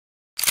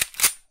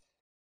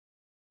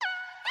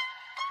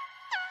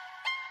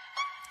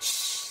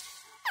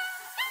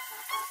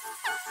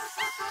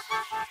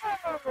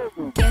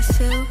Guess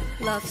who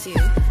loves you?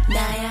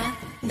 나야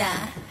나.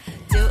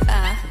 Do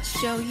I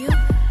show you?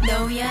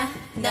 No야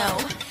no.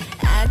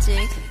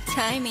 아직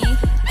타임이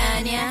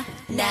아니야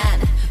난.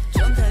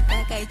 좀 더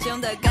가까이 좀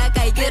더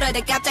가까이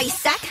그러다 갑자기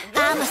싹.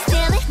 I'ma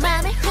steal it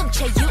맘을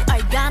훔쳐 You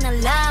are gonna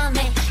love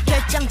me.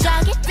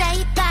 결정적일 때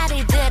이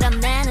발을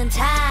드러내는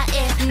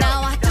타입.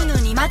 나와 두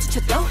눈이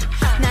마주쳐도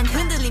난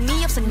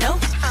흔들림이 없어 no.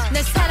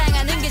 널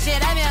사랑하는 게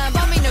죄라면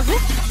but me know who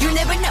you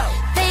never know.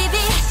 Baby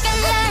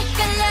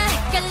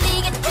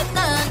깔리겠지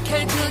넌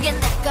결국엔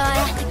내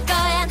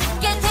거야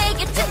내게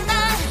되겠지 넌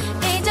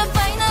이제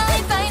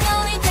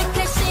finally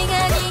택할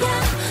시간이야.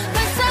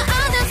 벌써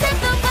어느새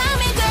또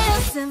밤이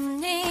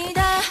되었습니다.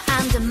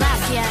 I'm the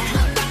mafia.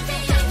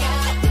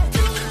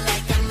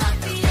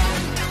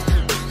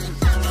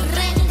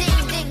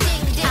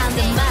 I'm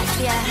the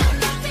mafia.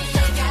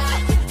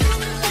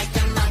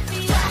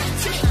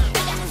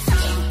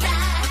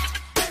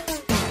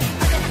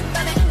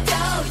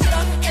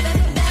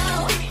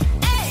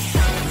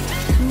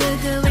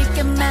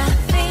 누구일까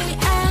Mafia.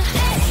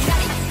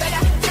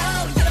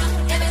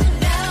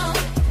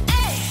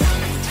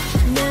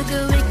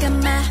 누구일까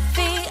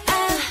Mafia.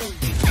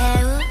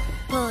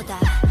 배우보다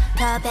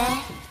더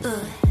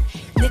배우.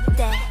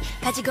 늑대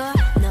가지고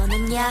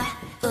노는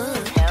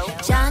여우.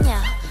 전혀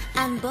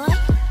안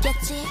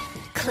보이겠지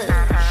clue.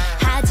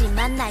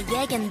 하지만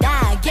나에겐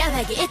다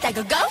계획이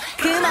있다고 go.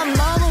 그만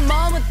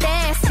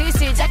머뭇대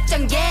슬슬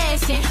작전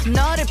개시.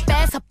 너를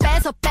뺏어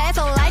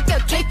like a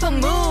K-pop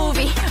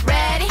movie.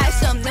 Ready? 할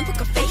수 없는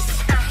poker face.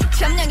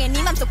 점령해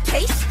네 맘속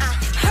place.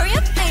 Hurry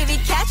up baby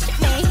catch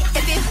me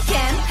if you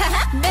can.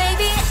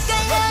 Baby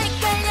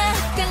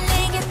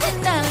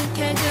깔리겠지 넌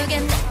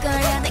결국엔 내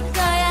거야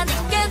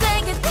내게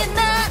되겠지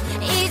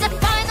넌 이제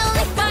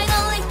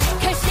finally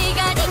갈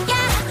시간이야.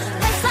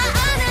 벌써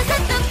어느새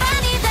또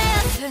밤이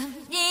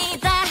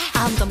되었습니다.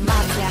 I'm the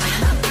mafia.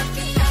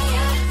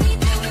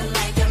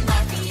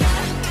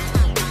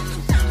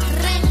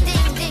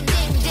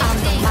 I'm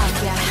the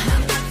mafia.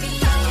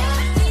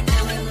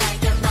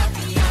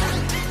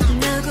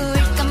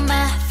 누구일까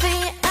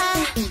Mafia.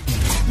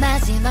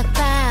 마지막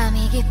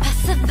밤이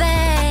깊었어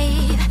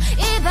babe.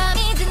 이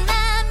밤이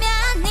지나면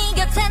네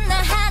곁에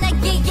나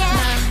하나기야.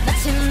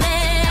 마침내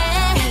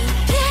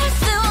피할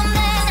수 없는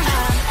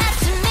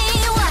아침이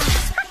와.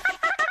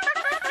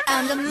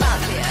 I'm the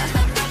mafia.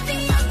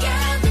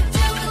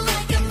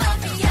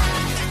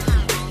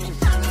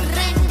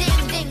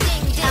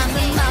 I'm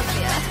the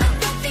mafia.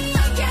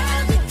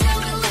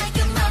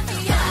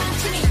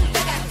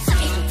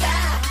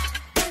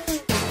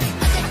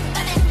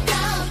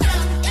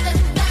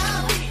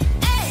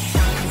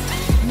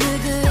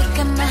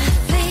 누구일까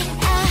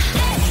Mafia.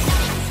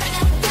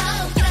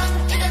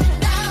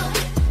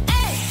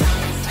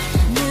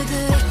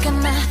 누구일까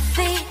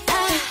Mafia.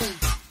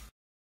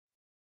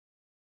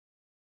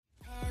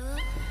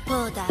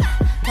 배우보다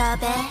더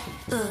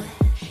배우.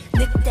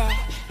 늑대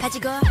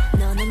가지고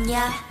노는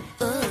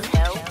여우.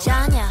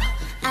 전혀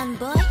안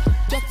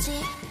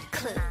보이겠지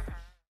clue.